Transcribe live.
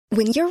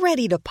When you're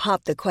ready to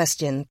pop the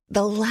question,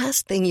 the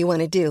last thing you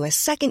want to do is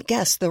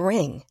second-guess the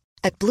ring.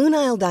 At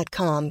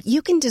BlueNile.com,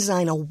 you can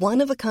design a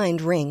one-of-a-kind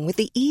ring with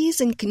the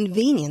ease and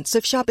convenience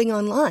of shopping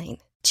online.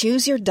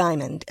 Choose your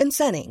diamond and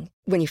setting.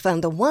 When you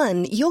find the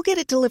one, you'll get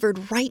it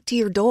delivered right to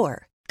your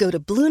door. Go to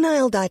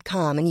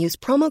BlueNile.com and use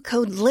promo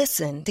code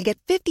LISTEN to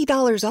get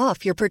 $50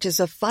 off your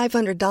purchase of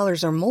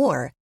 $500 or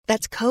more.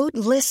 That's code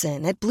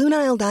LISTEN at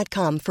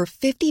BlueNile.com for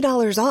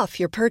 $50 off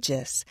your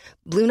purchase.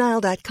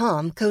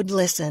 BlueNile.com, code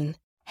LISTEN.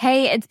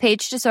 Hey, it's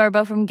Paige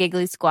DeSorbo from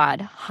Giggly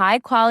Squad. High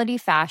quality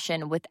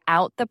fashion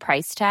without the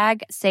price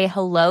tag. Say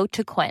hello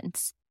to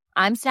Quince.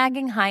 I'm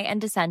snagging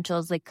high-end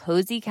essentials like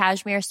cozy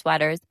cashmere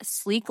sweaters,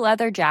 sleek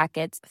leather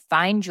jackets,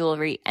 fine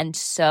jewelry, and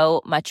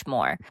so much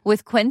more.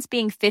 With Quince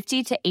being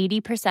 50 to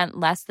 80%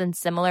 less than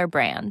similar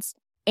brands.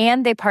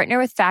 And they partner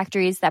with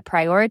factories that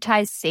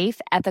prioritize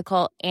safe,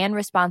 ethical, and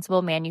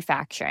responsible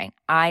manufacturing.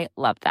 I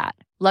love that.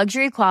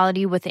 Luxury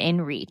quality within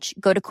reach.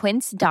 Go to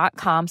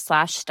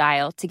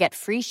quince.com/style to get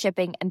free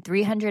shipping and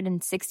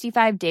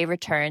 365-day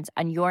returns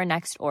on your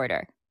next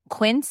order.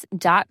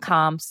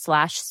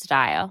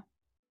 Quince.com/style.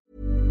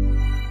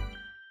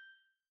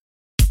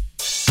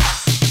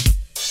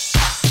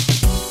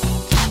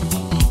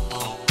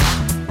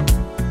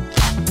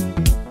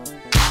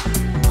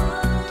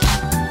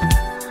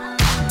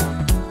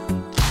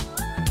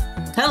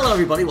 Hello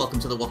everybody, welcome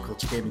to the What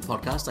Culture Gaming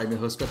Podcast. I'm your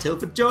host, Scott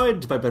Tilford,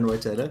 joined by Ben Roy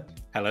Turner.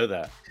 Hello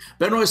there.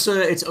 Ben Roy,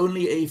 sir, it's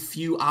only a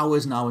few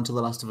hours now until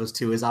The Last of Us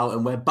 2 is out,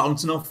 and we're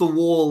bouncing off the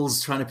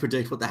walls trying to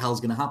predict what the hell's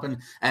going to happen.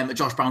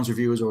 Josh Brown's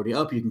review is already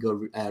up. You can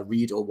go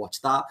read or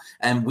watch that.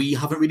 And we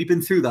haven't really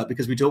been through that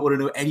because we don't want to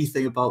know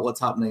anything about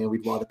what's happening, and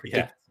we'd rather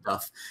predict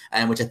stuff,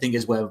 which I think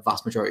is where the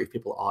vast majority of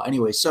people are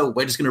anyway. So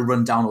we're just going to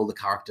run down all the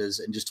characters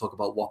and just talk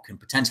about what can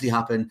potentially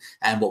happen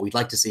and what we'd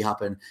like to see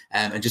happen,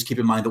 and just keep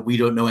in mind that we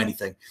don't know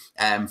anything.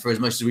 For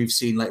as much as we've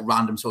seen like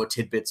random sort of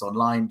tidbits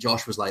online,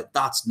 Josh was like,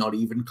 that's not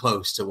even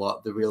close to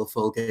what the real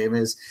full game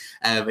is.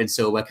 And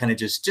so we're kind of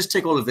just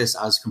take all of this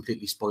as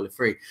completely spoiler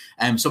free.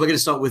 So we're going to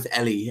start with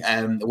Ellie.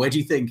 Where do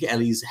you think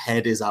Ellie's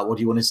head is at? What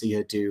do you want to see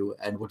her do?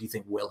 And what do you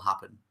think will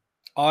happen?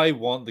 I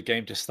want the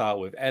game to start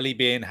with Ellie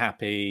being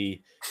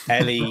happy,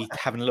 Ellie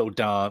having a little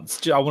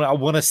dance. I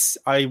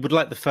would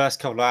like the first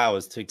couple of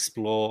hours to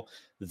explore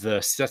the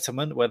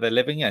settlement where they're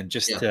living and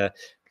just to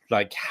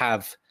like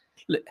have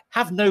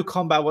no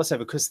combat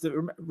whatsoever. Because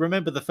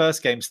remember, the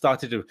first game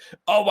started with,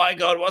 oh my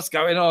god, what's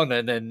going on?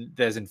 And then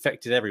there's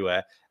infected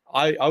everywhere.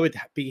 I would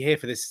be here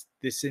for this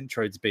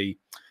intro to be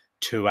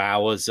 2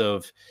 hours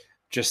of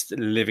just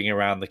living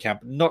around the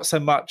camp, not so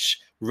much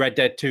Red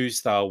Dead 2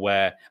 style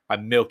where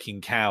I'm milking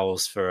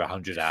cows for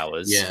 100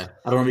 hours. Yeah,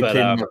 I don't want to be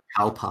cleaning up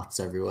cow paths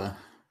everywhere.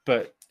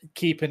 But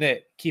keeping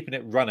it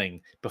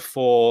running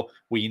before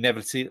we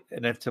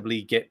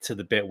inevitably get to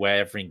the bit where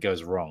everything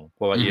goes wrong.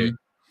 What about you?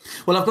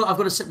 Well, I've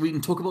got to say, we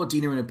can talk about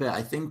Dina in a bit.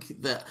 I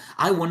think that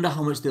I wonder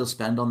how much they'll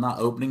spend on that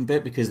opening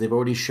bit because they've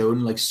already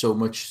shown like so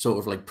much sort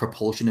of like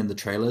propulsion in the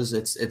trailers.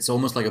 It's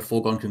almost like a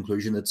foregone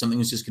conclusion that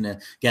something is just going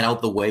to get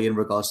out the way in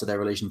regards to their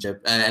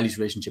relationship, Ellie's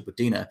relationship with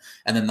Dina,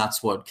 and then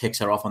that's what kicks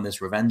her off on this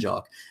revenge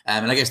arc.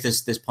 And I guess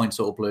this point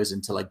sort of blurs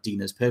into like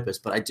Dina's purpose,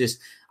 but I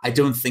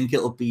don't think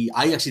it'll be.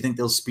 I actually think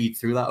they'll speed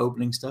through that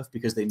opening stuff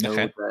because they know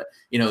that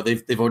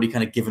they've already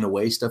kind of given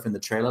away stuff in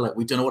the trailer. Like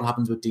we don't know what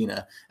happens with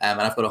Dina,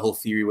 and I've got a whole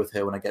theory with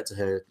her when I get to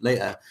her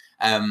later.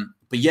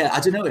 But yeah,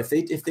 I don't know if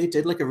they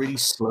did like a really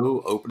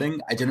slow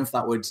opening. I don't know if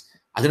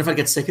I'd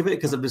get sick of it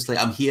because I'm just like,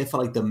 I'm here for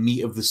like the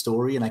meat of the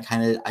story, and I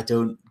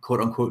don't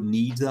quote unquote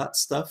need that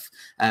stuff.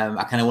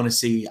 I kind of want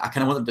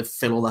them to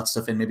fill all that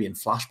stuff in maybe in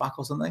flashback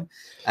or something.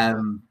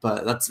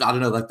 But I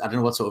don't know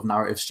what sort of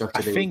narrative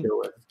structure they would go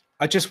with.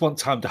 I just want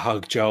time to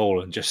hug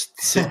Joel and just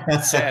sit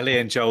Ellie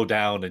and Joel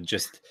down and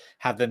just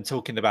have them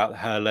talking about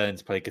her learning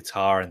to play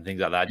guitar and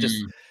things like that.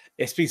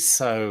 It's been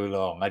so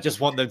long. I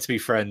just want them to be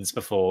friends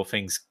before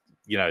things,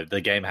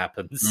 the game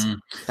happens.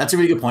 That's a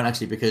really good point,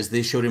 actually, because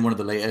they showed in one of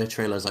the later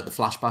trailers, like the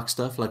flashback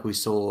stuff. Like we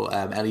saw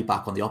Ellie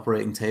back on the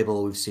operating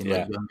table. We've seen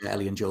like younger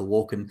Ellie and Joel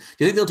walking. Do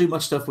you think they'll do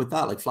much stuff with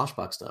that, like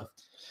flashback stuff?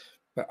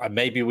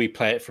 Maybe we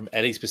play it from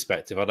Ellie's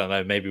perspective. I don't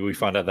know. Maybe we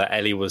find out that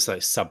Ellie was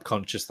like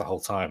subconscious the whole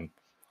time.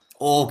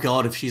 Oh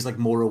God, if she's like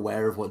more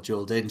aware of what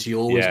Joel did, and she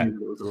always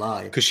knew it was a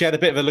lie. Because she had a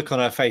bit of a look on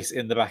her face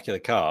in the back of the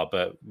car,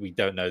 but we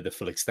don't know the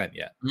full extent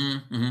yet.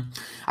 Mm-hmm.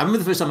 I remember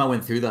the first time I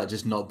went through that,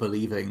 just not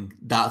believing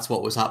that's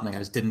what was happening. I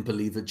just didn't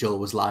believe that Joel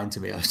was lying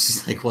to me. I was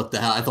just like, what the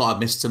hell? I thought I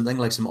missed something,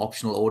 like some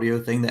optional audio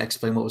thing that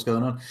explained what was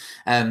going on.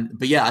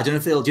 But yeah, I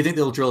don't know do you think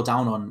they'll drill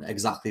down on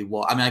exactly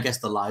what? I mean, I guess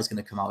the lie is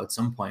going to come out at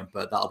some point,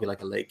 but that'll be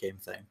like a late game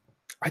thing.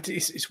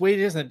 It's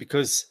weird, isn't it?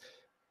 Because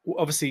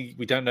obviously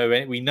we don't know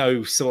we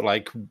know sort of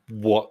like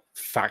what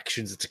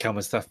factions are to come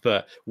and stuff,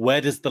 but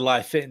where does the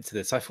lie fit into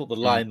this? I thought the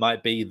lie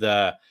might be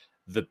the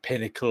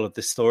pinnacle of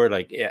the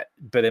story,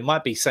 but it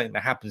might be something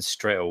that happens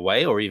straight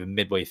away or even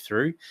midway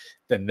through.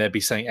 Then there'd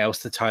be something else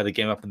to tie the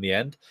game up in the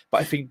end.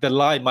 But I think the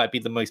lie might be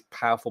the most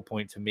powerful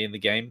point for me in the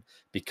game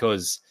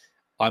because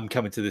I'm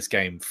coming to this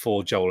game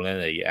for Joel and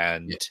Ellie,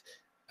 and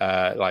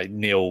like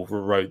Neil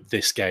wrote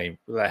this game,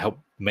 that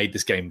helped made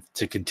this game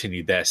to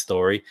continue their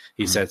story.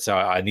 He said, so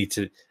I'm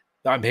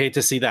here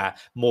to see that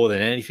more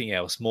than anything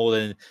else, more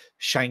than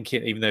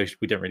shanking, even though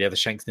we don't really have the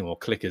shanks anymore,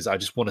 clickers. I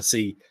just want to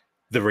see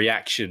the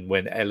reaction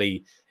when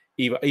Ellie,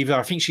 even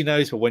I think she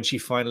knows, but when she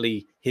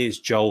finally hears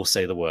Joel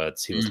say the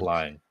words, he was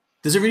lying.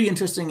 There's a really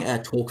interesting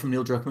talk from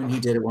Neil Druckmann. He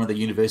did at one of the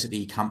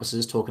university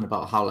campuses talking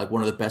about how like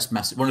one of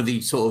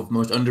the sort of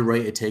most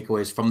underrated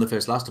takeaways from the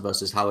first Last of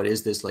Us is how it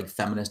is this like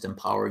feminist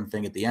empowering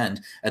thing at the end,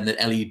 and that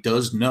Ellie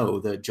does know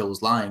that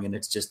Joel's lying, and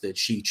it's just that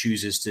she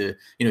chooses to,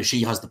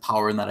 she has the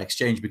power in that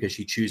exchange because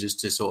she chooses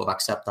to sort of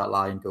accept that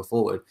lie and go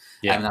forward.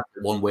 Yeah. And that's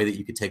one way that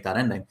you could take that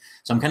ending.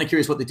 So I'm kind of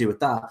curious what they do with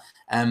that.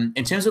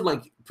 In terms of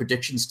like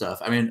prediction stuff,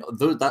 I mean,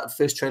 that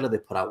first trailer they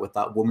put out with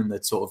that woman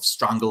that sort of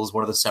strangles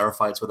one of the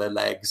Seraphites with her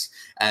legs,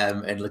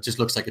 and it just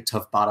looks like a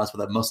tough badass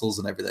with her muscles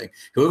and everything.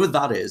 Whoever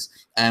that is,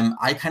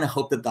 I kind of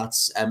hope that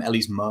that's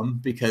Ellie's mum,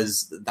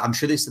 because I'm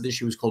sure they said that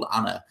she was called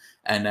Anna,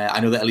 and I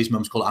know that Ellie's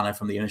mum's called Anna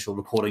from the initial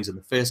recordings of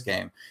the first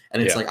game.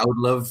 And it's like, I would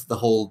love the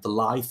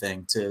lie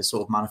thing to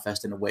sort of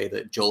manifest in a way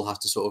that Joel has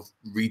to sort of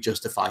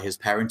re-justify his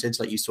parentage.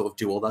 Like you sort of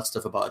do all that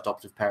stuff about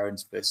adoptive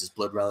parents versus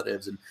blood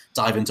relatives and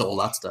dive into all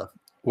that stuff.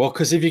 Well,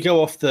 because if you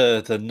go off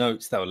the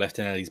notes that were left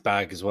in Ellie's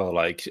bag as well,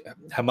 like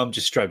her mum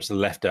just straight to the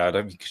left her. I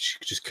don't think she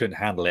just couldn't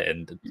handle it,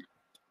 and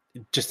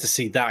just to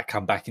see that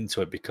come back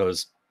into it,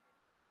 because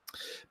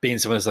being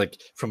someone who's like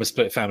from a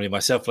split family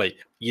myself, like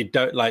you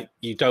don't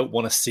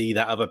want to see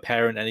that other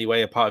parent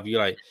anyway. A part of you,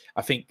 like,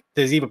 I think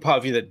there's either part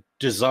of you that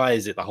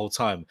desires it the whole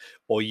time,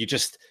 or you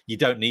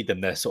don't need them.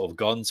 They're sort of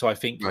gone. So I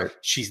think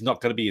she's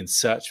not going to be in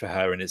search for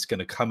her, and it's going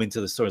to come into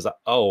the story as like,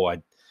 oh,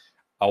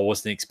 I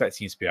wasn't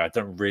expecting you to be. I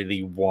don't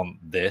really want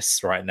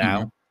this right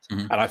now.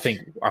 And I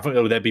think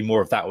there'd be more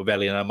of that with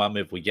Ellie and her mum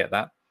if we get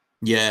that.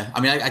 Yeah, I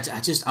mean,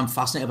 I'm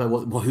fascinated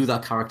by who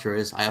that character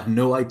is. I have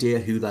no idea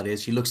who that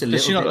is. She looks a little.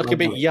 Does she not look a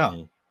bit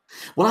young?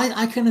 Well,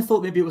 I kind of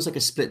thought maybe it was like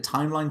a split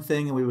timeline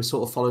thing, and we were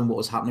sort of following what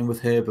was happening with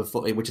her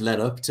before, which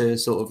led up to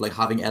sort of like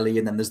having Ellie,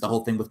 and then there's the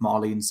whole thing with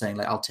Marlene saying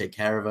like, "I'll take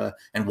care of her,"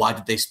 and why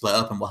did they split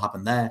up and what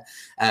happened there?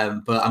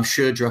 But I'm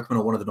sure Druckmann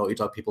or one of the Naughty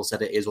Dog people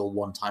said it is all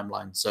one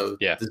timeline, so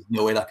there's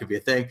no way that could be a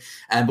thing.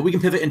 But we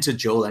can pivot into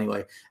Joel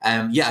anyway.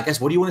 I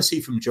guess, what do you want to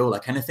see from Joel? I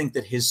kind of think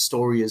that his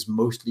story is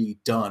mostly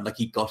done. Like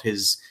he got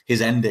his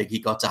ending. He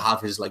got to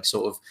have his like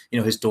sort of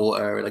his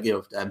daughter,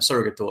 like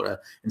surrogate daughter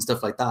and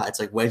stuff like that. It's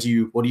like, what do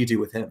you do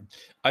with him?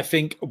 I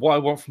think what I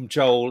want from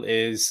Joel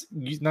is,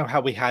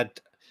 how we had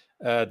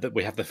that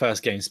we have the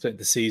first game split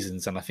into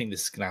seasons, and I think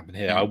this is going to happen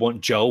here. I want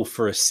Joel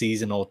for a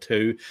season or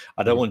two.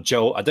 I don't want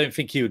Joel. I don't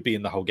think he would be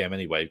in the whole game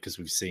anyway, because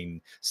we've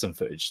seen some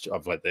footage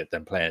of like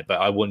them playing it.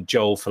 But I want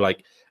Joel for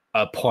like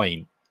a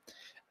point,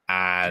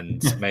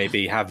 and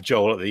maybe have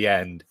Joel at the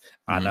end.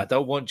 And I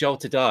don't want Joel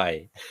to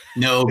die.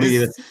 No,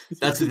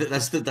 that's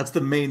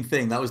the main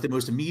thing. That was the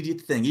most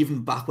immediate thing.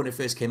 Even back when it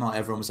first came out,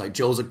 everyone was like,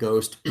 "Joel's a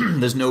ghost.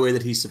 There's no way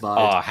that he survived."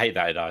 Oh, I hate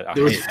that. I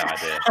hate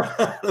that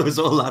idea. There was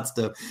all that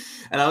stuff,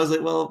 and I was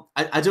like, "Well,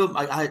 I don't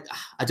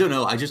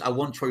know. I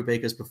want Troy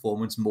Baker's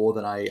performance more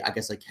than I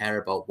guess I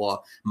care about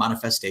what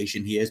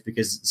manifestation he is,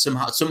 because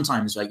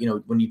sometimes like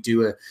when you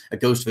do a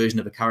ghost version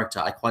of a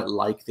character, I quite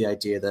like the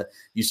idea that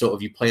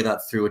you play that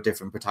through a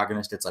different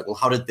protagonist. It's like, well,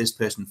 how did this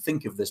person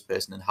think of this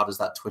person, and how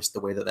does that twist the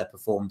way that they're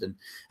performed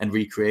and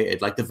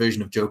recreated? Like the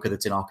version of Joker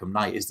that's in Arkham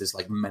Knight is this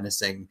like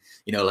menacing,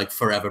 like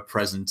forever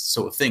present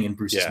sort of thing in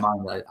Bruce's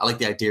mind. I like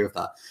the idea of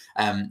that.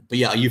 But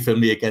yeah, are you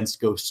firmly against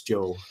Ghost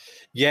Joel?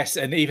 Yes,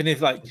 and even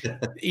if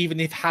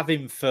have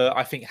him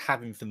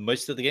for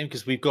most of the game,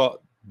 because we've got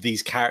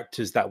these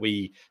characters that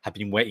we have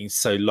been waiting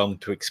so long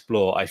to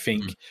explore. I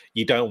think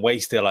you don't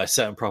waste it like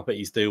certain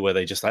properties do, where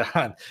they just like,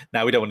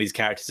 now we don't want these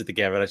characters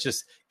together. Let's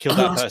just kill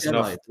that person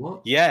off.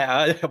 What?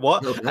 Yeah,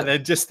 what? Okay. And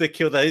then just to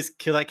kill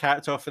that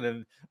character off, and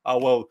then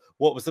what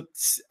was the?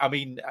 I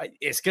mean,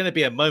 it's going to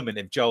be a moment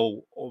if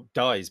Joel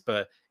dies,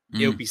 but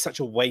it would be such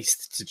a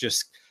waste to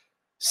just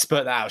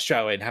spurt that out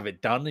straight away and have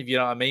it done. If you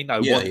know what I mean,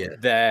 I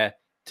want there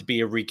to be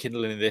a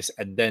rekindling of this,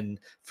 and then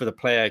for the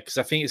player, because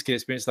I think it's going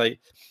to experience like.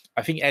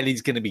 I think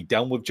Ellie's going to be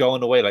done with Joel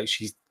in a way. Like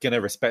she's going to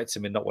respect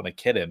him and not want to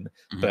kill him,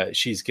 but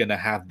she's going to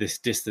have this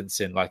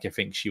distancing, like I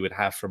think she would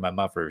have from her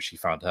mother if she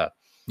found her.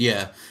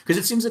 Yeah, because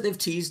it seems that they've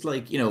teased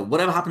like,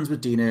 whatever happens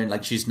with Dina, and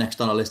like she's next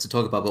on our list to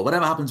talk about, but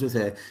whatever happens with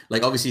her,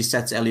 like obviously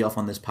sets Ellie off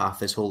on this path,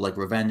 this whole like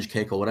revenge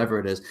kick or whatever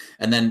it is.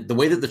 And then the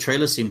way that the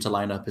trailers seem to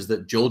line up is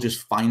that Joel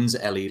just finds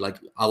Ellie like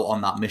out on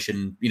that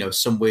mission,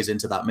 some ways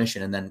into that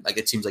mission. And then like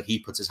it seems like he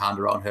puts his hand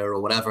around her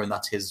or whatever, and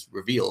that's his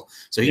reveal.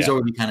 So he's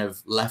already kind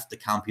of left the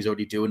camp. He's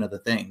already doing other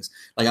things.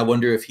 Like I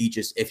wonder if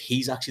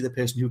he's actually the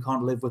person who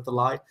can't live with the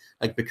lie,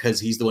 like because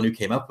he's the one who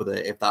came up with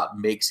it, if that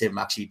makes him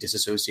actually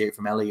disassociate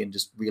from Ellie and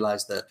just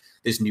realize that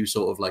this new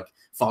sort of like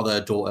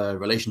father-daughter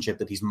relationship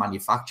that he's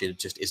manufactured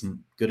just isn't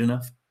good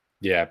enough.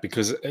 Yeah,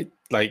 because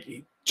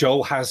like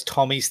Joel has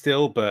Tommy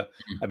still, but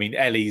I mean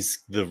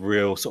Ellie's the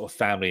real sort of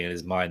family in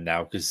his mind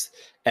now, because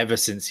ever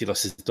since he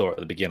lost his daughter at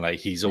the beginning, like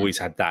he's always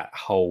had that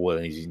hole,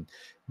 and he's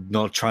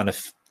not trying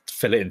to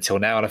fill it until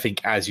now. And I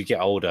think as you get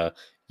older,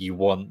 you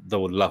want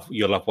your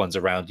loved ones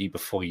around you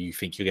before you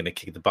think you're going to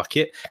kick the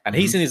bucket. And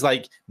he's in his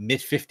like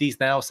mid-50s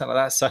now, something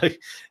like that. So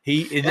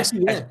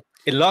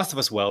in Last of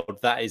Us world,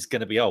 that is going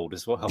to be old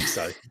as well.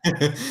 So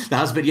there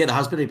has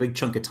been a big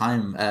chunk of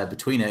time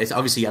between it. It's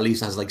obviously at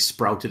least has like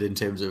sprouted in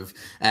terms of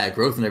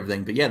growth and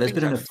everything. But yeah, there's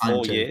been enough time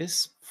 4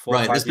 years.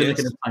 There's been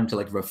enough time to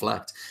like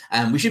reflect.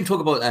 We should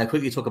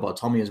quickly talk about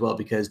Tommy as well,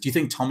 because do you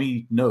think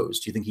Tommy knows?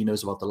 Do you think he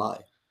knows about the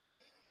lie?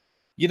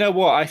 You know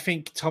what? I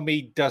think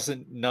Tommy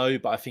doesn't know,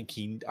 but I think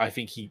he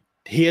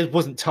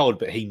wasn't told,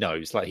 but he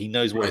knows. Like he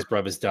knows what his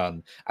brother's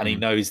done, and he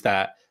knows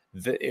that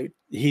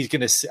he's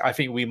gonna. I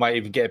think we might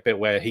even get a bit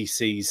where he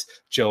sees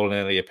Joel and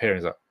Ellie appear and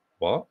he's like,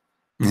 "What?"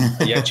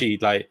 He actually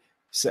like,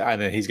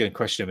 and then he's going to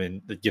question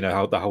him, and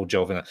how the whole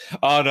Joel thing. Like,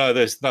 oh no,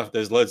 there's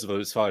loads of them.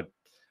 It's fine.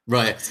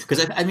 Right,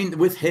 because I mean,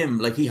 with him,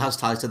 like he has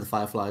ties to the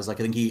Fireflies. Like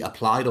I think he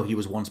applied, or he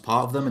was once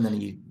part of them, and then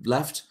he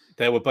left.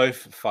 They were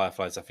both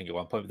Fireflies, I think, at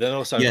one point. But then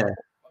also,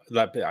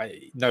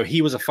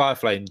 he was a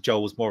Firefly, and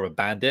Joel was more of a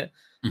bandit.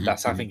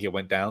 That's how I think it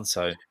went down.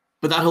 So.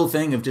 But that whole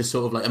thing of just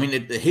sort of like, I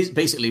mean,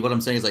 basically what I'm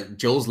saying is like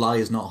Joel's lie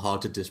is not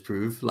hard to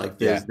disprove. Like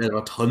there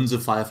are tons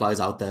of Fireflies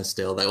out there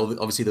still.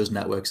 Obviously those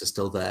networks are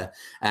still there.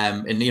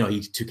 And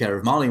he took care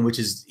of Marlene, which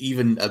is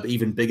even an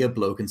even bigger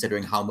blow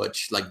considering how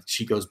much like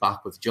she goes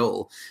back with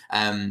Joel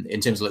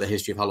in terms of like the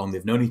history of how long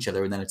they've known each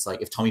other. And then it's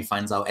like if Tommy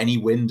finds out any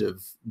wind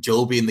of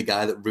Joel being the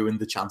guy that ruined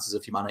the chances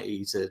of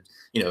humanity to,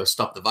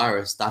 stop the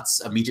virus,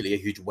 that's immediately a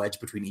huge wedge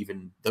between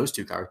even those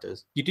two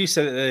characters. You do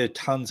say that there are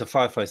tons of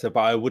Fireflies there, but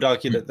I would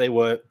argue that they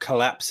were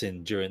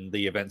collapsing during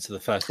the events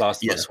of the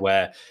Last of Us,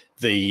 where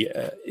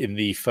in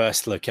the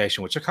first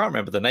location, which I can't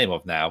remember the name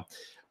of now,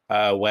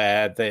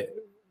 where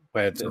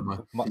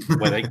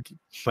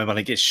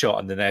Molly gets shot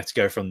and then they have to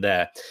go from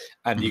there,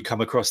 and you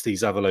come across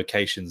these other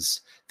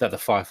locations that the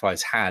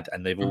Fireflies had,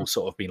 and they've all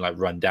sort of been like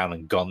run down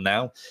and gone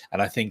now. And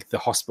I think the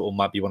hospital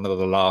might be one of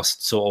the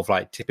last sort of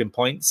like tipping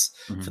points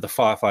for the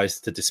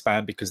Fireflies to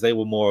disband, because they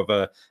were more of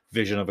a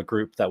vision of a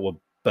group that were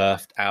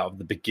birthed out of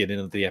the beginning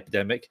of the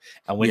epidemic,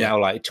 and we're now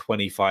like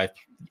 25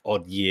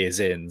 odd years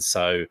in,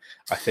 so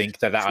I think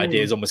that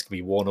idea is almost gonna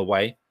be worn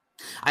away.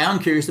 I am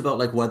curious about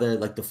like whether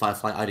like the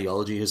Firefly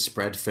ideology has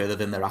spread further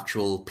than their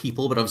actual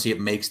people, but obviously it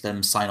makes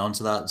them sign on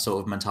to that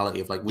sort of mentality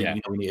of like we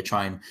need to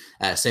try and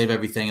save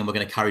everything, and we're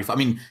going to carry. I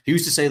mean,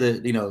 who's to say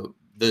that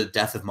the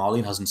death of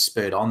Marlene hasn't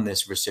spurred on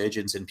this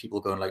resurgence in people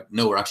going like,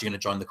 no, we're actually going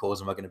to join the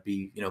cause and we're going to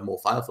be, more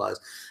Fireflies.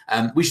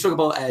 We should talk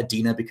about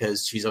Dina,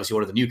 because she's obviously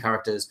one of the new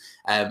characters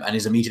and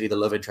is immediately the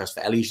love interest for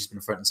Ellie. She's been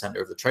front and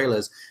center of the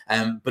trailers.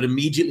 But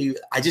immediately,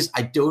 I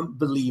don't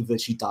believe that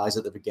she dies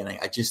at the beginning.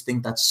 I just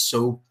think that's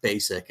so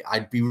basic.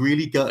 I'd be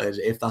really gutted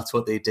if that's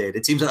what they did.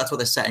 It seems like that's what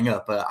they're setting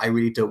up, but I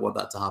really don't want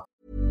that to happen.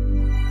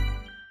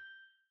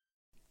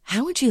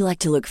 How would you like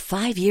to look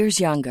 5 years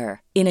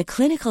younger? In a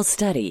clinical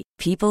study,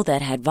 people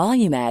that had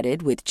volume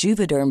added with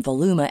Juvederm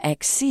Voluma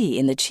XC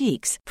in the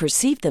cheeks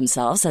perceived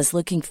themselves as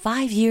looking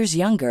 5 years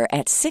younger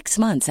at 6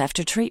 months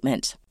after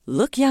treatment.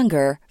 Look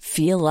younger,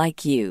 feel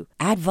like you.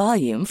 Add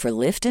volume for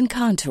lift and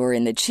contour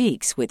in the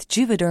cheeks with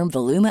Juvederm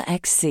Voluma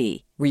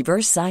XC.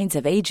 Reverse signs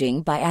of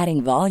aging by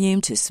adding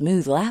volume to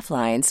smooth laugh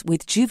lines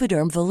with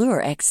Juvederm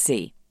Volure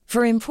XC.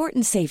 For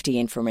important safety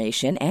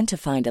information and to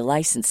find a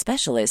licensed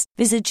specialist,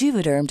 visit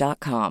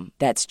Juvederm.com.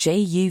 That's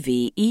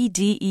JUVEDERM.com.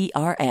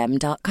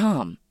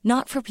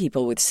 Not for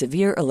people with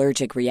severe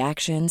allergic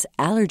reactions,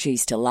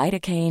 allergies to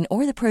lidocaine,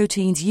 or the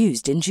proteins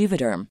used in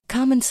Juvederm.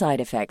 Common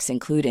side effects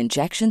include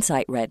injection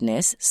site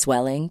redness,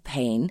 swelling,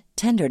 pain,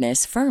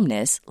 tenderness,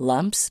 firmness,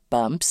 lumps,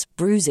 bumps,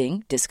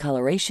 bruising,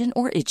 discoloration,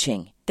 or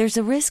itching. There's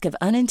a risk of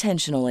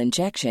unintentional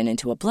injection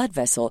into a blood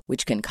vessel,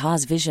 which can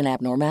cause vision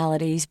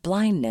abnormalities,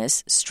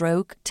 blindness,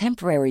 stroke,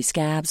 temporary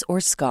scabs,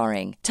 or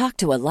scarring. Talk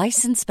to a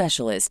licensed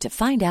specialist to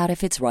find out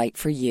if it's right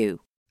for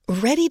you.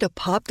 Ready to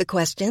pop the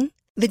question?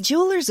 The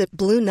jewelers at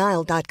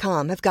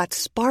BlueNile.com have got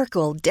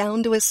sparkle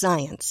down to a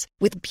science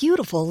with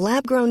beautiful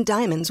lab-grown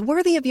diamonds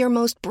worthy of your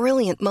most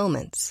brilliant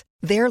moments.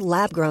 Their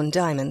lab-grown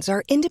diamonds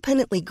are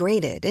independently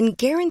graded and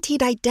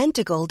guaranteed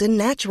identical to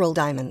natural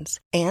diamonds,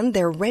 and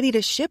they're ready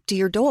to ship to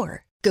your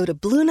door. Go to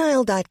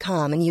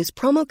BlueNile.com and use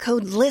promo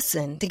code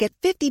LISTEN to get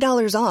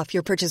 $50 off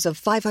your purchase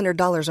of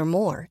 $500 or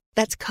more.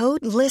 That's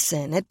code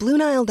LISTEN at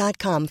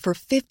BlueNile.com for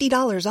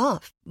 $50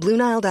 off.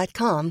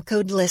 BlueNile.com,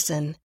 code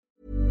LISTEN.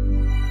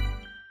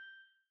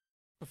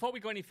 Before we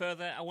go any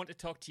further, I want to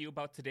talk to you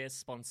about today's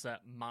sponsor,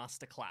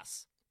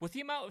 Masterclass. With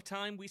the amount of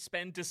time we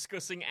spend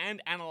discussing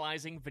and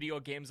analyzing video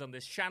games on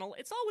this channel,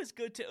 it's always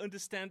good to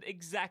understand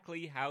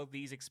exactly how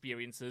these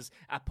experiences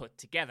are put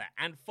together.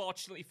 And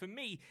fortunately for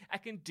me, I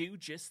can do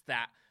just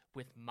that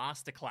with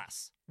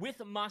Masterclass. With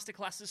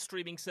Masterclass's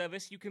streaming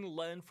service, you can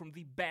learn from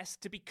the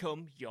best to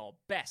become your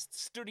best,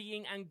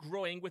 studying and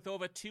growing with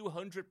over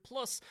 200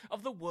 plus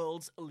of the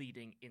world's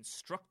leading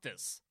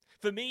instructors.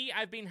 For me,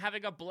 I've been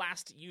having a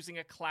blast using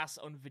a class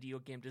on video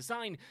game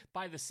design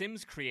by The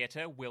Sims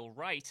creator Will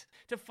Wright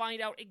to find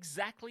out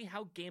exactly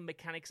how game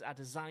mechanics are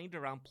designed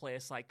around player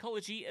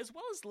psychology, as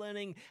well as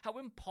learning how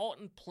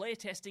important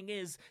playtesting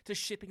is to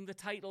shipping the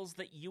titles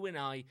that you and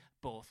I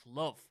both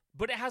love.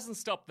 But it hasn't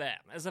stopped there,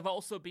 as I've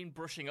also been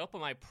brushing up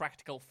on my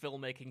practical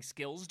filmmaking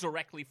skills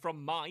directly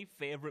from my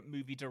favourite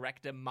movie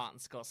director Martin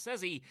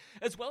Scorsese,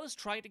 as well as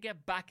trying to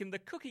get back in the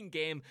cooking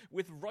game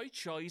with Roy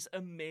Choi's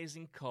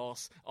amazing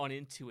course on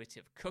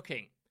intuitive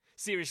cooking.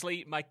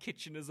 Seriously, my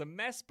kitchen is a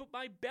mess, but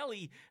my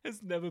belly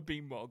has never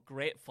been more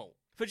grateful.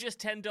 For just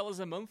 $10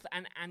 a month,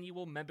 an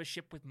annual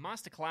membership with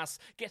Masterclass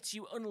gets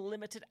you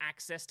unlimited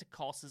access to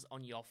courses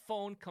on your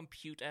phone,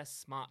 computer,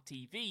 smart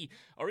TV,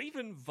 or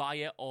even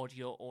via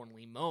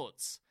audio-only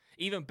modes.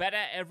 Even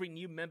better, every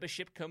new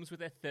membership comes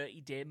with a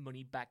 30-day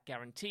money-back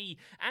guarantee,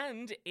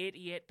 and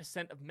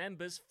 88% of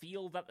members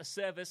feel that the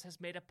service has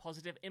made a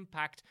positive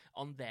impact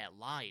on their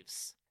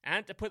lives.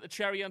 And to put the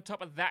cherry on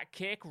top of that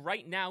cake,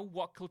 right now,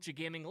 What Culture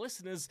Gaming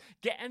listeners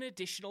get an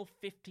additional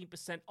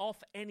 15%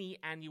 off any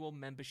annual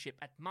membership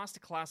at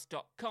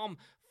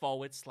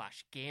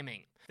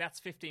masterclass.com/gaming. That's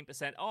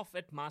 15% off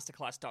at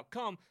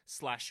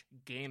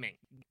masterclass.com/gaming.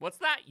 What's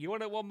that? You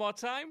want it one more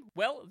time?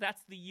 Well,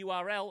 that's the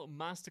URL,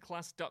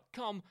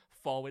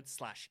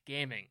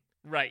 masterclass.com/gaming.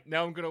 Right,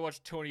 now I'm going to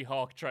watch Tony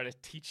Hawk try to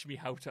teach me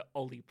how to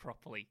ollie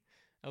properly.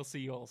 I'll see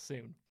you all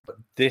soon.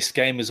 This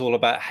game is all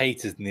about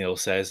hate, as Neil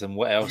says, and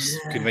what else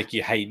could make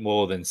you hate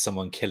more than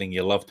someone killing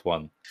your loved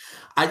one?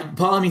 Part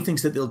of me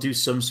thinks that they'll do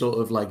some sort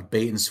of like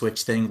bait and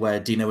switch thing where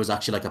Dina was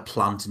actually like a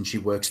plant and she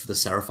works for the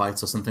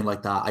Seraphites or something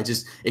like that.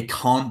 It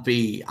can't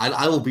be.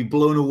 I will be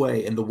blown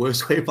away in the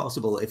worst way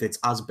possible if it's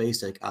as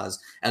basic as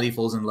Ellie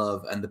falls in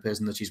love and the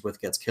person that she's with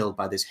gets killed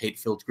by this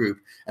hate-filled group,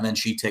 and then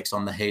she takes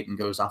on the hate and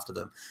goes after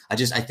them. I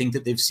think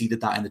that they've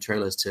seeded that in the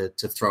trailers to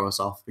throw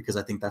us off, because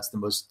I think that's the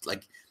most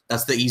like.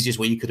 That's the easiest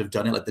way you could have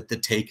done it, like the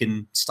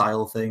Taken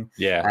style thing.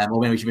 Yeah.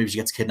 Or maybe she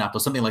gets kidnapped or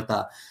something like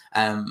that.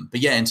 But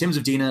yeah, in terms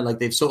of Dina, like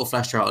they've sort of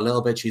fleshed her out a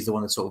little bit. She's the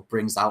one that sort of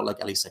brings out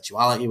like Ellie's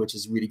sexuality, which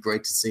is really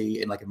great to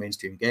see in like a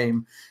mainstream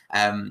game.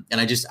 And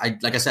like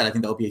I said, I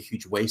think that would be a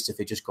huge waste if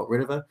they just got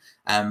rid of her.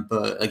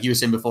 But like you were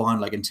saying beforehand,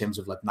 like in terms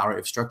of like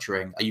narrative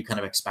structuring, are you kind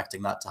of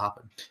expecting that to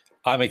happen?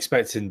 I'm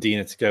expecting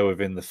Dina to go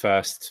within the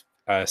first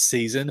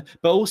season,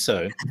 but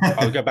also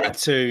I'll go back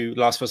to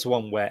Last of Us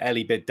 1 where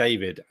Ellie bit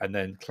David and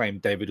then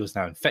claimed David was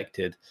now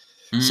infected.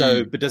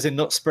 So, but does it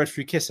not spread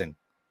through kissing?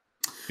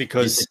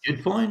 Because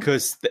good point.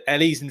 Because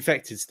Ellie's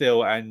infected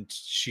still, and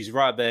she's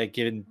right there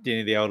giving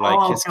Dina the old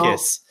like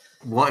kiss.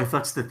 What if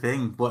that's the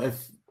thing? What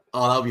if?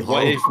 Oh, that would be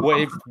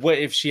horrible. What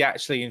if she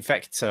actually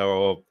infects her,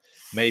 or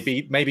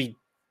maybe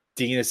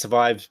Dina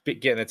survives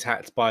getting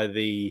attacked by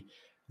the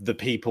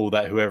people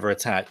that whoever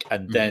attack,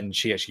 and then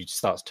she actually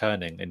starts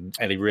turning, and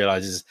Ellie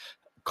realizes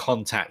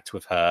contact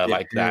with her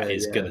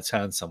is going to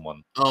turn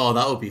someone. Oh,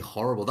 that would be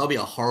horrible. That would be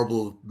a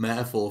horrible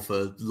metaphor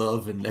for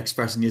love and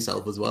expressing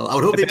yourself as well. I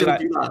would hope they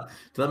didn't do that.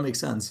 Does that make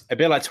sense? A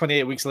bit like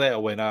 28 Weeks Later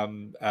when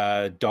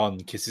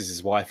Don kisses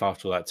his wife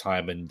after all that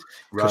time, and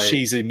because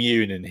she's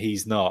immune and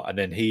he's not, and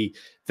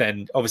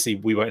then obviously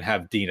we won't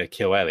have Dina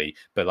kill Ellie,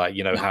 but like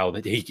how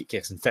that he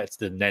gets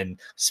infected and then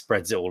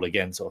spreads it all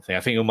again, sort of thing. I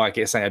think we might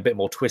get something a bit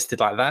more twisted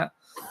like that.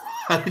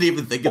 I didn't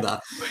even think of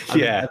that.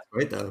 That's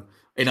great though.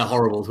 In a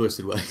horrible,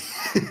 twisted way.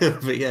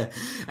 But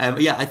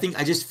I think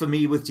for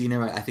me with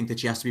Dina, I think that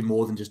she has to be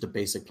more than just a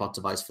basic plot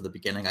device for the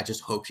beginning. I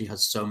just hope she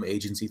has some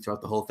agency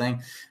throughout the whole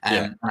thing.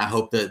 And I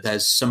hope that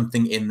there's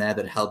something in there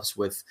that helps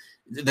with.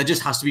 There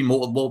just has to be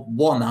more. Well,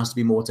 one, there has to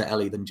be more to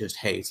Ellie than just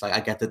hate. Like I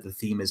get that the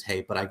theme is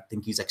hate, but I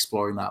think he's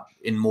exploring that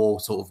in more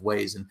sort of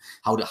ways. And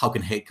how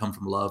can hate come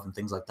from love and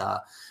things like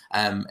that.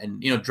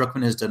 And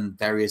Druckmann has done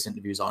various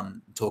interviews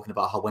on talking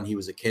about how when he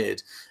was a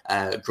kid,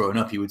 growing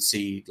up, he would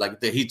see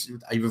like he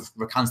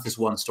recounts this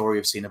one story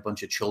of seeing a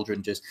bunch of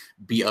children just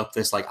beat up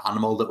this like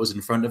animal that was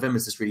in front of him.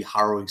 It's this really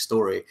harrowing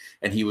story,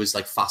 and he was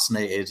like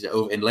fascinated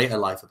in later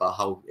life about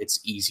how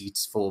it's easy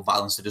for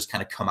violence to just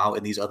kind of come out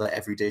in these other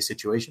everyday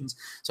situations.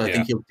 So I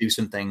think he'll do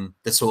something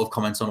that sort of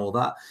comments on all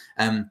that.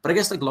 But I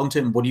guess like long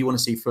term, what do you want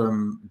to see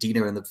from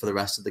Dina for the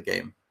rest of the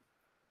game?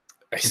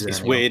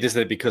 It's weird,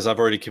 isn't it? Because I've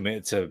already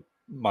committed to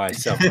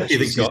myself.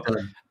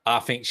 I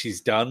think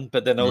she's done,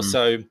 but then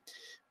also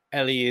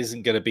Ellie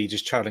isn't going to be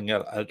just traveling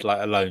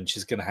alone.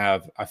 She's going to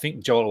have, I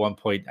think, Joel at one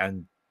point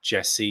and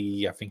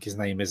Jesse, I think his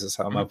name is at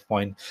some other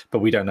point, but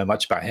we don't know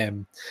much about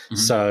him.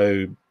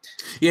 So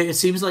yeah, it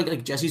seems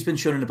like Jesse's been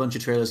shown in a bunch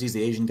of trailers. He's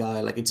the Asian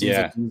guy. Like it seems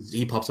like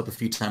he pops up a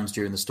few times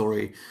during the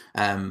story.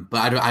 But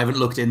I haven't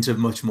looked into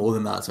much more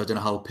than that, so I don't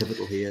know how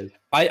pivotal he is.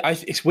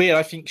 It's weird.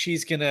 I think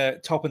she's gonna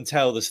top and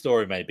tell the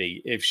story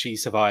maybe if she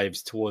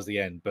survives towards the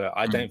end, but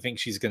I don't think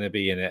she's gonna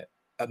be in it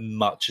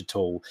much at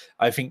all.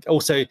 I think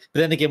also, but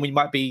then again, we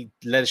might be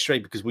led astray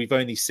because we've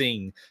only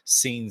seen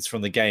scenes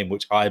from the game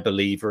which I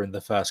believe are in the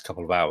first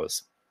couple of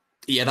hours.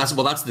 Yeah, that's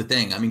the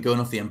thing. I mean,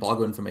 going off the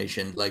embargo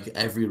information, like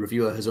every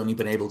reviewer has only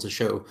been able to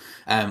show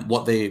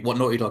what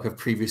Naughty Dog have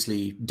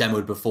previously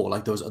demoed before.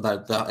 Like those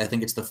that I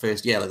think it's the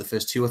first like the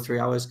first 2 or 3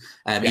 hours.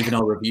 Even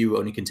our review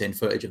only contained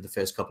footage of the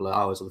first couple of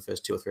hours or the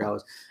first 2 or 3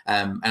 hours.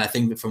 And I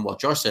think that from what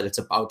Josh said, it's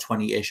about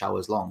 20-ish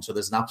hours long. So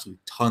there's an absolute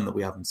ton that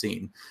we haven't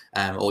seen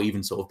or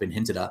even sort of been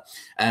hinted at.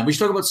 We should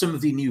talk about some of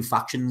the new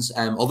factions.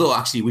 Although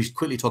actually we should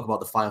quickly talk about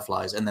the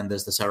Fireflies, and then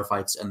there's the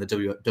Seraphites and the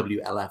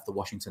WLF, the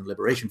Washington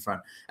Liberation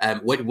Front.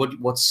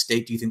 What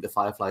state do you think the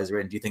Fireflies are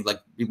in? Do you think, like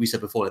we said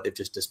before, that they've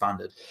just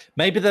disbanded?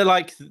 Maybe they're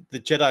like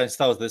the Jedi and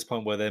Star Wars at this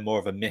point, where they're more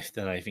of a myth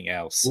than anything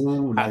else.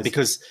 Ooh, nice.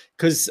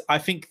 Because I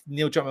think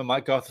Neil Druckmann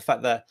might go off the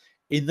fact that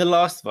in The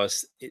Last of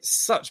Us, it's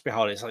such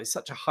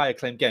such a high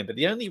acclaimed game, but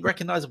the only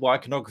recognizable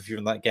iconography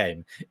from that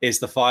game is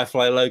the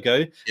Firefly logo.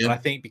 Yeah. And I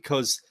think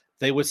because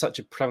they were such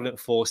a prevalent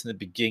force in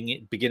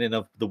the beginning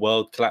of the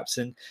world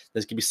collapsing,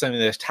 there's going to be so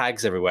many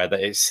tags everywhere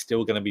that it's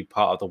still going to be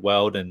part of the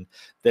world, and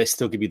there's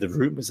still going to be the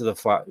rumors of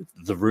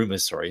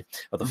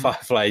the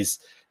Fireflies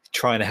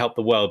trying to help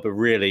the world, but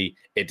really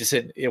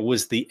it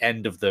was the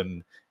end of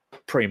them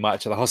pretty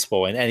much at the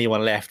hospital, and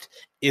anyone left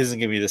isn't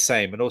going to be the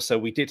same. And also,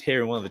 we did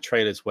hear in one of the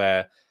trailers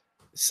where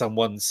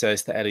someone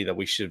says to Ellie that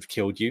we should have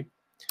killed you.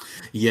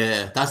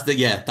 Yeah, that's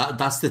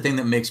the thing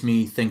that makes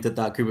me think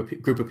that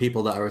group of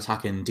people that are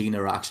attacking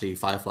Dina are actually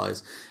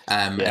Fireflies,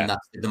 and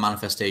that's the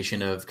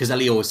manifestation of, because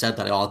Ellie always said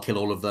that I'll kill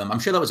all of them. I'm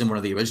sure that was in one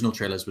of the original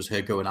trailers, was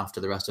her going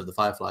after the rest of the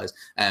Fireflies,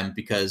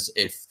 because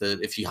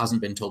if she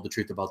hasn't been told the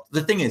truth about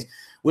the thing is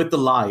with the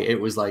lie, it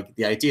was like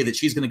the idea that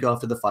she's going to go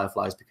after the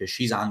Fireflies because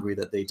she's angry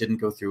that they didn't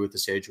go through with the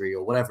surgery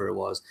or whatever it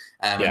was,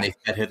 and they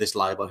fed her this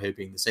lie about her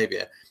being the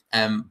savior.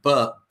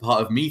 But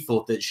part of me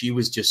thought that she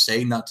was just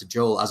saying that to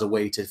Joel as a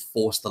way to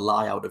force the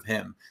lie out of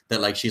him,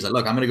 that like she's like,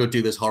 look, I'm going to go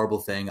do this horrible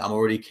thing, I'm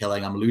already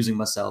killing, I'm losing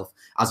myself,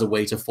 as a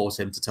way to force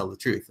him to tell the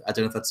truth. I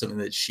don't know if that's something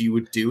that she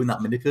would do in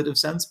that manipulative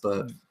sense,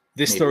 but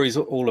this story is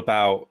all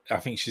about, I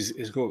think it's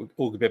all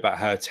going to be about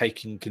her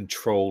taking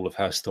control of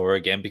her story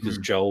again, because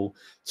Joel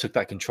took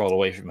that control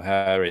away from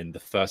her in the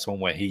first one,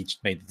 where he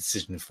made the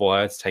decision for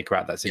her to take her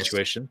out of that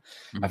situation.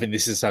 Yes. I think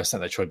this is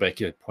something that Troy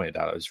Baker pointed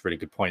out. It was a really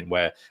good point,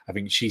 where I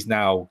think she's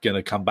now going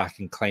to come back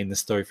and claim the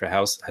story for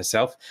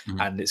herself.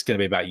 And it's going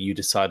to be about you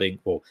deciding,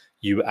 or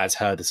you as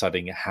her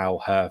deciding how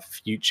her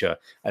future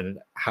and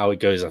how it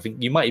goes. I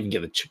think you might even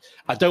get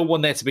I don't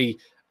want there to be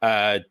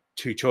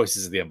two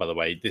choices at the end, by the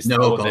way. This I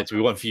want there to be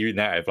one for you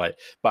narrative, but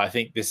I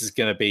think this is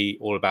going to be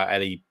all about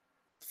Ellie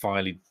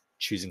finally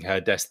choosing her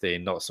destiny,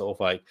 and not sort of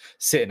like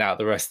sitting out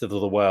the rest of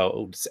the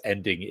world,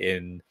 ending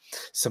in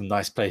some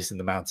nice place in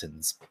the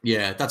mountains.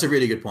 Yeah, that's a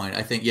really good point.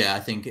 I think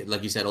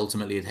like you said,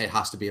 ultimately it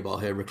has to be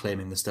about her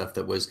reclaiming the stuff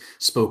that was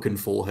spoken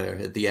for her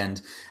at the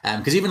end.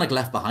 Because even like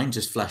Left Behind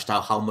just fleshed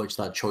out how much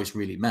that choice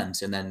really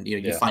meant, and then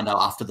you find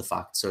out after the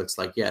fact. So it's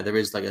like, there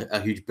is like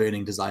a huge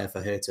burning desire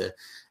for her to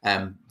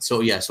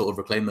sort of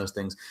reclaim those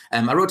things.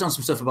 I wrote down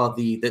some stuff about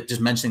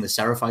just mentioning the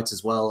Seraphites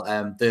as well.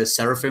 The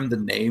Seraphim, the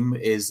name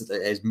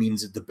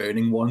means the burning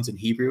ones in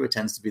Hebrew. It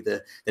tends to be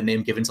the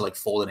name given to like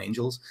fallen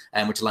angels,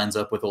 which lines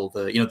up with all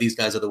the these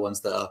guys are the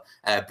ones that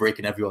are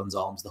breaking everyone's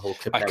arms. The whole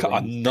clip.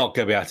 I'm not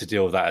going to be able to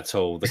deal with that at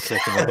all. The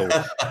clipping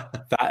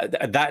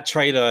of that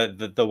trailer,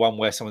 the one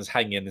where someone's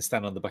hanging and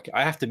standing on the bucket.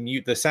 I have to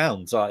mute the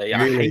sounds. I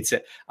hate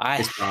it.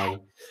 I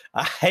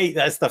hate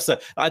that stuff. So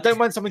I don't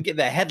mind someone getting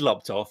their head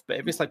lopped off, but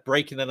if it's like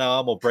breaking an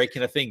arm or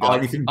breaking a finger,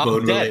 I'm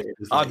dead.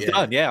 I'm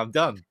done. Yeah, I'm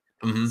done.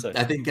 Mm-hmm. So.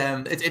 I think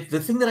the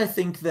thing that I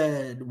think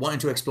they're wanting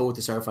to explore with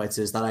the Seraphites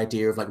is that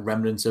idea of like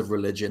remnants of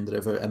religion that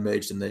have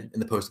emerged in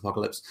the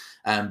post-apocalypse,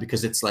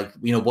 because it's like,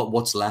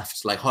 what's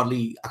left. Like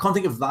I can't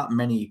think of that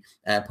many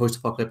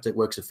post-apocalyptic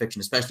works of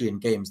fiction, especially in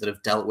games, that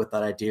have dealt with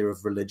that idea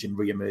of religion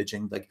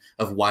re-emerging, like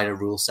of wider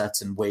rule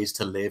sets and ways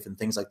to live and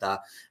things like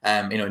that.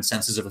 And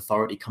senses of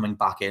authority coming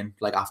back in,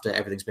 like after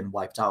everything's been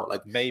wiped out.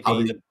 Like maybe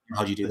how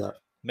do you do that?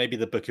 Maybe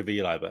the Book of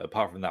Eli, but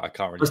apart from that, I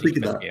can't really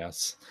think of anything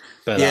else.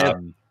 But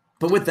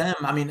But with them,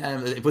 I mean,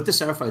 with the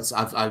Seraphites,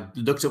 I've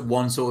looked at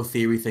one sort of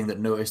theory thing that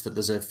noticed that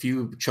there's a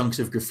few chunks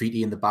of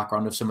graffiti in the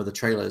background of some of the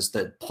trailers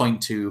that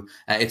point to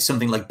it's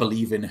something like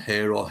believe in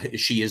her or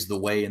she is the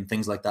way and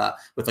things like that,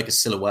 with like a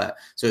silhouette.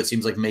 So it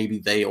seems like maybe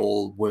they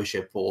all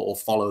worship or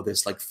follow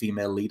this like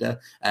female leader,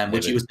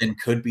 which then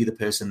could be the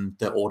person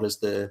that orders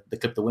the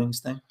clip the wings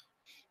thing.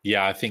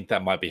 Yeah, I think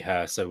that might be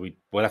her. So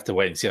we'll have to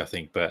wait and see, I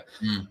think. But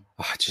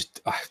I'm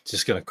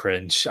just going to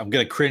cringe. I'm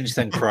going to cringe,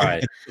 then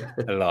cry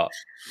a lot.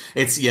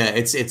 It's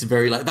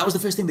very like, that was the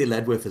first thing they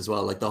led with as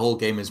well. Like the whole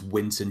game is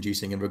wince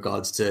inducing in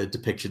regards to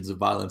depictions of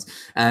violence.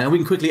 And we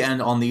can quickly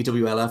end on the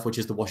WLF, which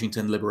is the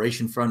Washington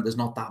Liberation Front. There's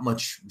not that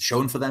much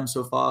shown for them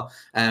so far.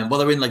 Well,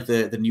 they're in like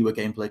the newer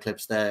gameplay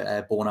clips.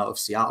 They're born out of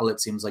Seattle.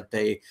 It seems like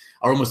they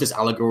are almost this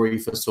allegory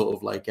for sort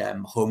of like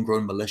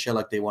homegrown militia.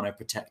 Like they want to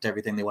protect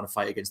everything. They want to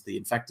fight against the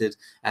infected.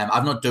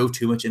 I've not dove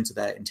too much into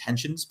their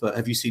intentions, but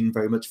have you seen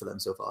very much for them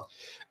so far?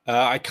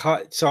 I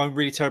can't. So I'm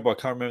really terrible. I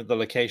can't remember the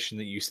location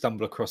that you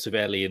stumble across with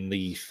Ellie in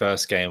the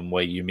first game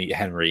where you meet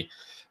Henry.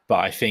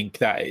 But I think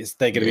that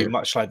they're going to be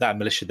much like that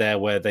militia there,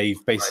 where they've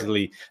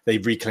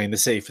reclaimed the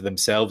city for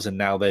themselves, and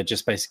now they're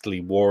just basically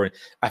warring.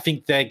 I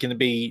think they're going to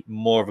be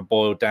more of a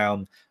boiled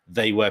down.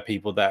 They were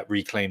people that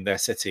reclaimed their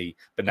city,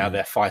 but now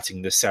they're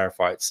fighting the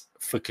Seraphites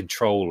for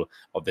control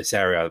of this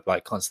area,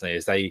 like constantly,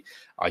 as they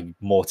are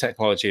more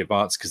technology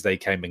advanced because they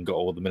came and got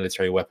all the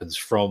military weapons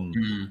from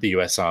the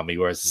US Army,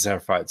 whereas the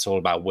Seraphites all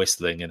about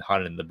whistling and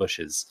hiding in the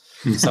bushes.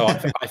 So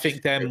I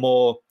think they're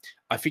more.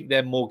 I think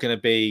they're more going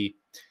to be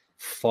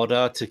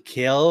fodder to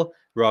kill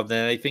rather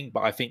than anything.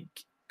 But I think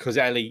because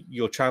Ellie,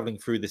 you're traveling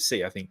through the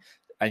sea, I think.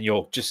 And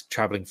you're just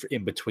traveling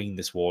in between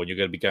this war, and you're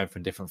going to be going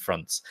from different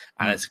fronts.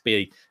 And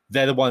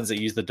they're the ones that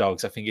use the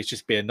dogs. I think it's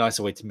just be a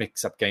nicer way to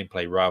mix up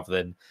gameplay rather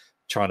than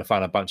trying to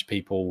find a bunch of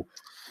people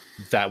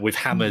that with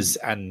hammers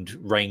and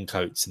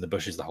raincoats in the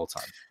bushes the whole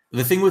time.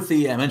 The thing with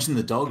I mentioned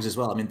the dogs as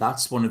well. I mean,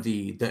 that's one of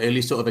the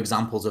early sort of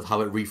examples of how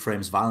it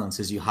reframes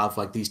violence is you have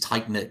like these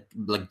tight-knit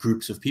like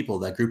groups of people,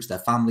 their groups, their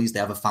families, they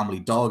have a family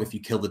dog. If you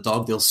kill the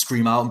dog, they'll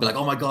scream out and be like,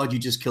 oh my God, you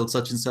just killed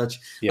such and such.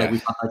 Yeah. Like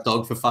we've had that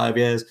dog for 5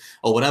 years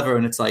or whatever.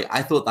 And it's like,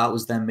 I thought that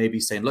was them maybe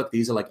saying, look,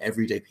 these are like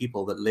everyday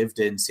people that lived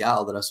in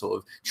Seattle that are sort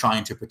of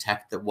trying to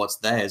protect what's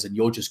theirs. And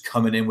you're just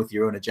coming in with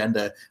your own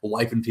agenda,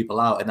 wiping people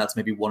out. And that's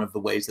maybe one of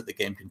the ways that the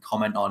game can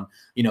comment on,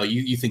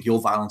 you think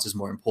your violence is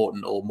more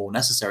important or more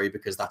necessary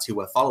because that's who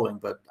we're following,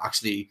 but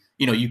actually,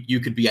 you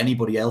could be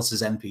anybody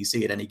else's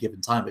NPC at any given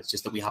time. It's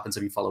just that we happen to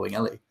be following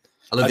Ellie.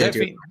 I love the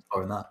idea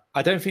of that.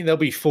 I don't think they'll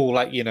be full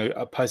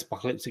a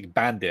post-apocalyptic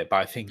bandit, but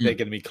I think they're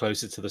going to be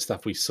closer to the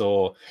stuff we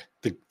saw.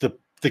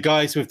 The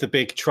guys with the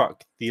big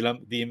truck, the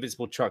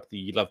invisible truck that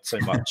you loved so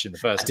much in the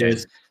first game,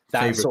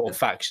 that sort of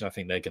faction. I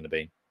think they're going to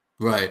be.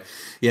 Right.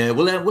 Yeah.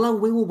 Well,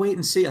 we will wait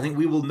and see. I think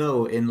we will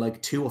know in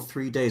like 2 or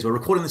 3 days. We're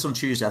recording this on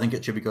Tuesday. I think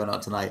it should be going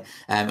out tonight.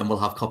 And we'll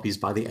have copies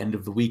by the end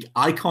of the week.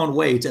 I can't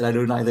wait. And I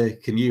know neither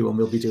can you. And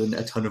we'll be doing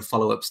a ton of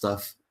follow-up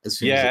stuff.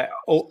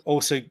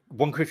 Also,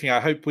 one quick thing. I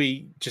hope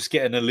we just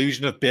get an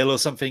illusion of Bill or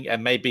something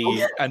and maybe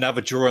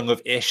another drawing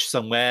of Ish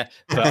somewhere.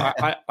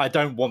 But I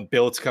don't want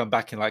Bill to come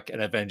back in like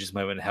an Avengers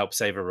moment and help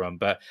save everyone.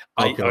 But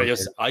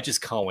I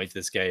just can't wait for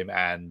this game.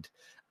 And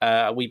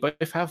we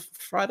both have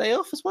Friday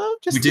off as well.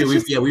 We do.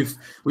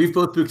 We've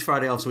both booked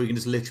Friday off, so we can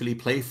just literally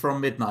play from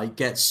midnight,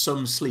 get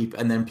some sleep,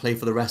 and then play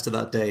for the rest of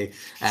that day.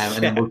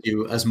 And then we'll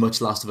do as much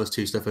Last of Us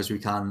 2 stuff as we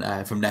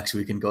can from next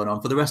week and going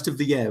on for the rest of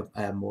the year,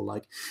 more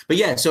like. But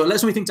yeah, so let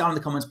us know what you think down in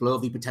the comments below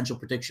of the potential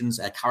predictions,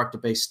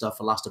 character-based stuff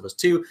for Last of Us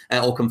 2.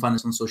 Or come find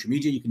us on social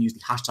media. You can use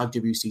the hashtag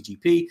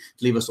WCGP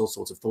to leave us all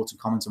sorts of thoughts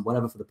and comments and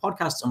whatever for the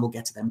podcast, and we'll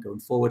get to them going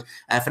forward.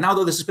 For now,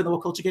 though, this has been the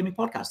What Culture Gaming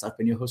Podcast. I've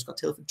been your host, Scott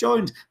Tilford,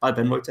 joined by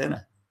Ben Roy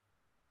Turner.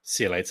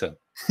 See you later.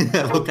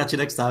 We'll catch you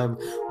next time.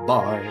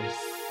 Bye.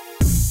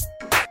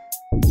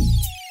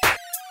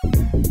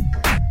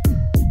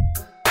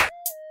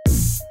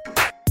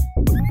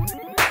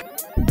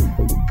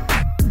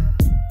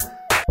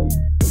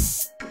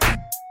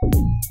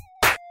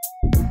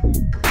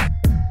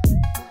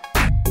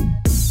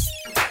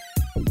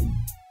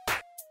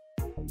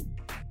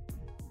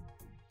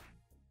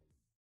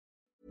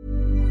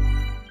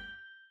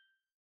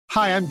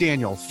 Hi, I'm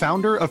Daniel,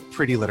 founder of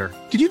Pretty Litter.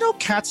 Did you know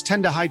cats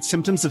tend to hide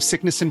symptoms of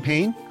sickness and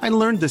pain? I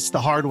learned this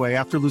the hard way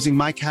after losing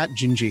my cat,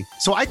 Gingy.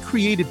 So I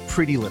created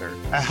Pretty Litter,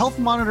 a health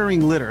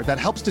monitoring litter that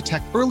helps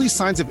detect early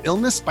signs of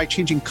illness by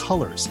changing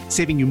colors,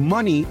 saving you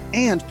money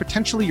and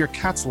potentially your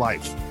cat's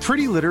life.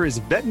 Pretty Litter is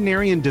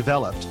veterinarian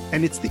developed,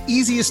 and it's the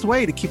easiest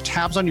way to keep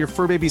tabs on your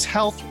fur baby's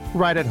health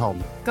right at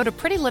home. Go to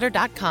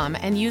prettylitter.com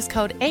and use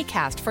code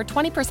ACAST for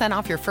 20%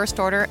 off your first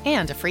order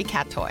and a free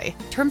cat toy.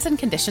 Terms and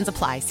conditions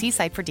apply. See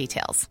site for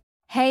details.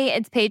 Hey,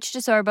 it's Paige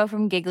DeSorbo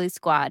from Giggly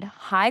Squad.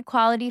 High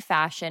quality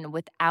fashion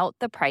without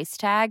the price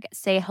tag.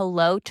 Say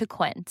hello to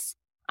Quince.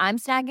 I'm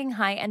snagging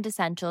high-end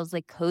essentials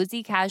like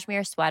cozy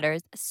cashmere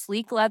sweaters,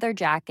 sleek leather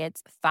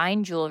jackets,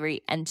 fine jewelry,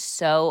 and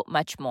so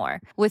much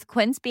more. With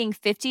Quince being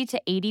 50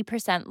 to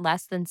 80%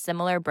 less than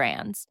similar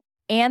brands.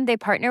 And they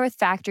partner with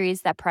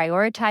factories that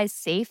prioritize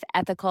safe,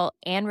 ethical,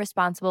 and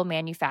responsible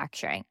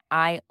manufacturing.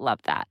 I love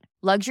that.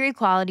 Luxury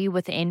quality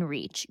within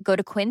reach. Go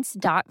to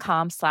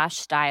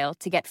quince.com/style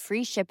to get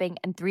free shipping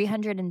and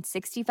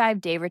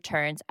 365-day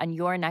returns on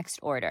your next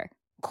order.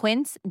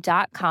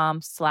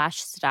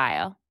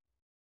 Quince.com/style.